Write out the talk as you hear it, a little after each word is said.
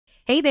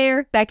Hey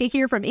there, Becca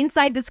here from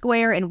Inside the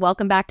Square, and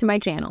welcome back to my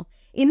channel.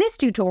 In this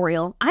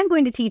tutorial, I'm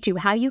going to teach you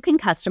how you can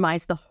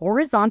customize the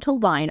horizontal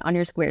line on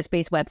your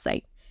Squarespace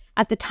website.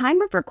 At the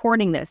time of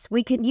recording this,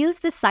 we can use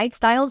the Site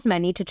Styles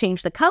menu to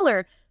change the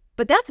color,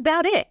 but that's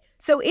about it.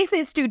 So in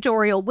this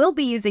tutorial, we'll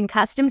be using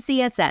custom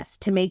CSS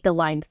to make the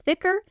line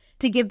thicker,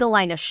 to give the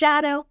line a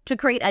shadow, to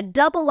create a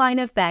double line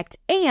effect,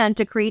 and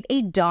to create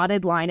a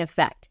dotted line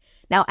effect.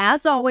 Now,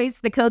 as always,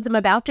 the codes I'm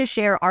about to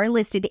share are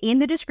listed in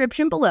the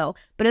description below,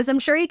 but as I'm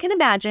sure you can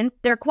imagine,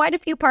 there are quite a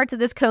few parts of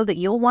this code that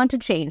you'll want to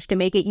change to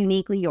make it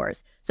uniquely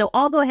yours. So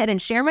I'll go ahead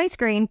and share my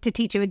screen to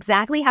teach you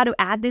exactly how to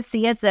add this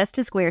CSS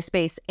to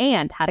Squarespace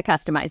and how to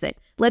customize it.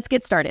 Let's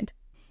get started.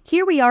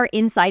 Here we are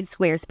inside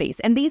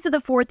Squarespace, and these are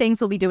the 4 things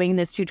we'll be doing in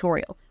this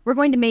tutorial. We're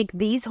going to make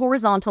these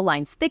horizontal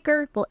lines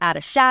thicker, we'll add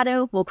a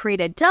shadow, we'll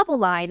create a double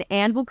line,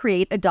 and we'll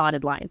create a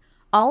dotted line.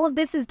 All of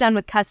this is done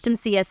with custom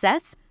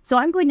CSS, so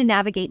I'm going to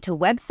navigate to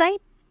Website,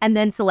 and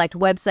then select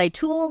Website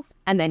Tools,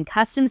 and then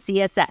Custom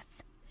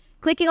CSS.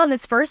 Clicking on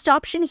this first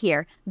option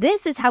here,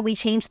 this is how we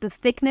change the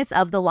thickness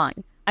of the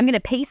line. I'm going to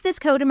paste this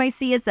code in my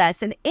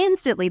CSS, and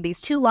instantly these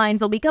 2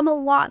 lines will become a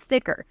lot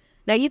thicker.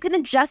 Now you can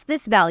adjust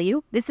this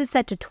value. This is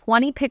set to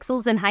 20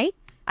 pixels in height.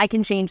 I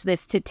can change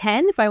this to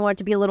 10 if I want it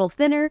to be a little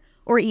thinner,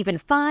 or even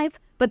 5,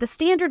 but the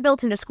standard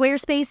built into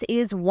Squarespace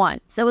is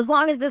 1. So as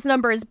long as this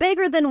number is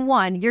bigger than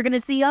 1, you're going to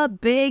see a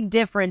big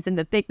difference in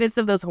the thickness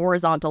of those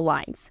horizontal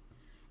lines.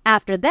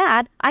 After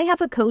that, I have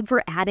a code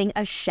for adding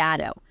a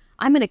shadow.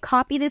 I'm going to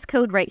copy this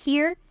code right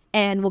here,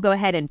 and we'll go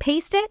ahead and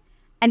paste it.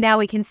 And now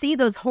we can see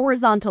those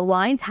horizontal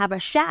lines have a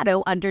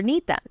shadow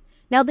underneath them.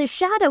 Now this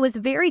shadow is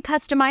very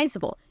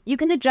customizable. You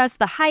can adjust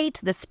the height,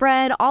 the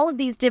spread, all of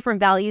these different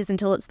values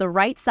until it's the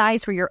right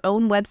size for your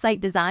own website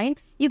design.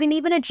 You can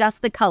even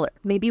adjust the color.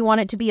 Maybe you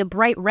want it to be a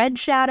bright red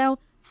shadow,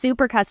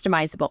 super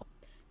customizable.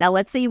 Now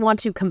let's say you want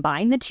to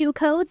combine the 2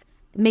 codes,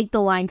 make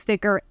the line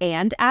thicker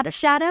and add a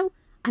shadow.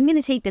 I'm going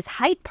to take this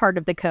height part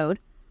of the code,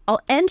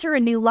 I'll enter a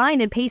new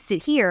line and paste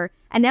it here,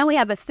 and now we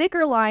have a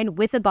thicker line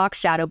with a box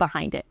shadow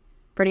behind it.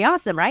 Pretty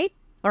awesome, right?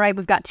 All right,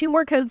 we've got 2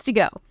 more codes to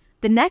go.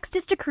 The next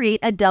is to create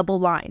a double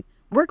line.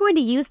 We're going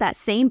to use that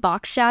same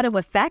box shadow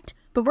effect,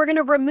 but we're going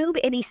to remove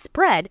any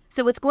spread,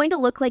 so it's going to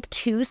look like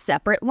 2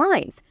 separate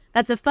lines.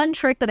 That's a fun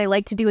trick that I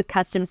like to do with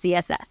custom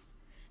CSS.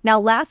 Now,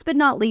 last but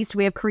not least,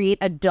 we have create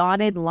a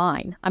dotted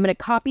line. I'm going to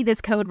copy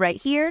this code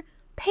right here,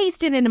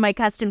 paste it into my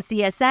custom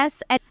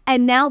CSS,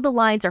 and now the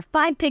lines are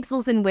 5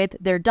 pixels in width,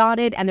 they're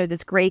dotted, and they're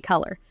this gray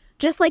color.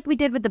 Just like we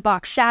did with the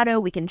box shadow,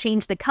 we can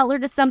change the color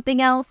to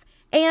something else,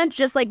 and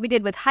just like we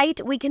did with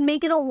height, we can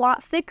make it a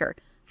lot thicker.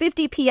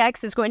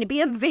 50px is going to be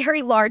a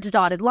very large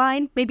dotted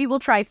line. Maybe we'll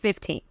try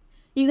 15.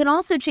 You can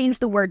also change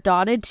the word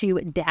dotted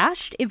to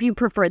dashed if you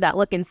prefer that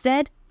look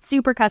instead.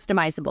 Super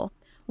customizable.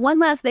 One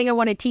last thing I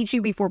want to teach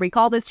you before we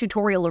call this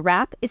tutorial a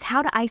wrap is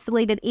how to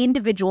isolate an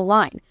individual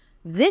line.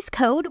 This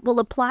code will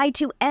apply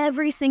to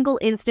every single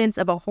instance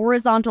of a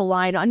horizontal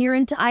line on your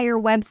entire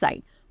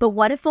website. But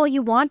what if all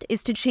you want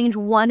is to change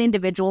one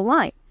individual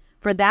line?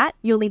 For that,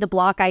 you'll need a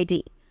block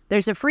ID.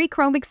 There's a free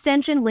Chrome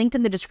extension linked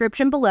in the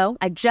description below.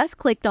 I just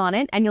clicked on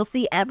it, and you'll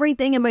see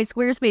everything in my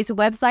Squarespace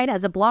website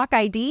has a block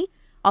ID.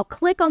 I'll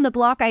click on the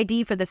block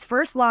ID for this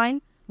first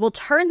line. We'll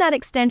turn that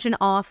extension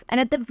off, and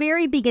at the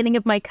very beginning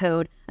of my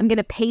code, I'm going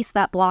to paste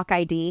that block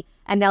ID.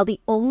 And now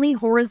the only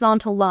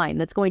horizontal line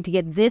that's going to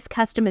get this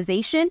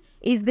customization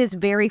is this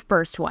very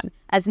first one,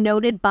 as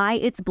noted by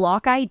its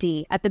block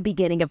ID at the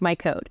beginning of my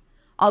code.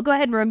 I'll go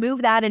ahead and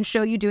remove that and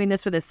show you doing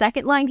this for the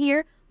second line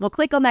here. We'll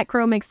click on that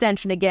Chrome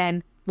extension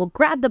again. We'll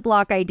grab the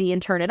block ID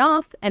and turn it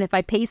off, and if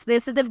I paste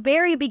this at the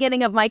very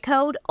beginning of my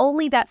code,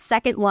 only that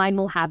second line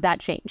will have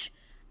that change.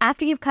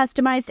 After you've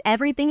customized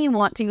everything you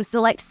want to,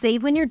 select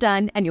Save when you're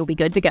done, and you'll be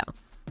good to go.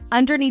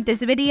 Underneath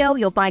this video,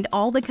 you'll find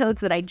all the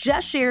codes that I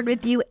just shared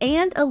with you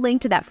and a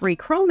link to that free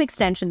Chrome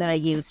extension that I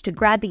used to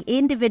grab the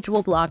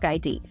individual block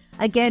ID.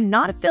 Again,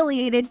 not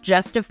affiliated,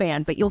 just a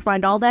fan, but you'll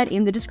find all that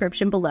in the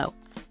description below.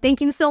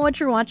 Thank you so much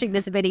for watching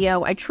this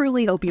video. I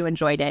truly hope you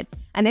enjoyed it.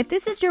 And if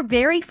this is your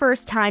very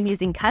first time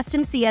using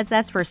custom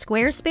CSS for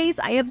Squarespace,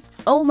 I have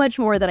so much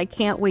more that I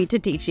can't wait to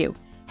teach you.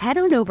 Head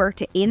on over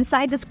to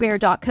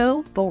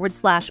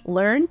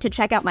insidethesquare.co/learn to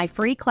check out my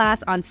free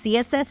class on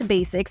CSS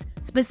basics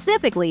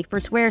specifically for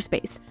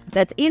Squarespace.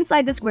 That's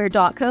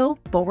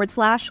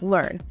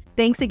insidethesquare.co/learn.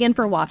 Thanks again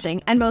for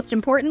watching, and most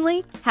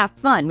importantly, have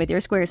fun with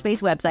your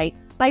Squarespace website.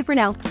 Bye for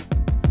now.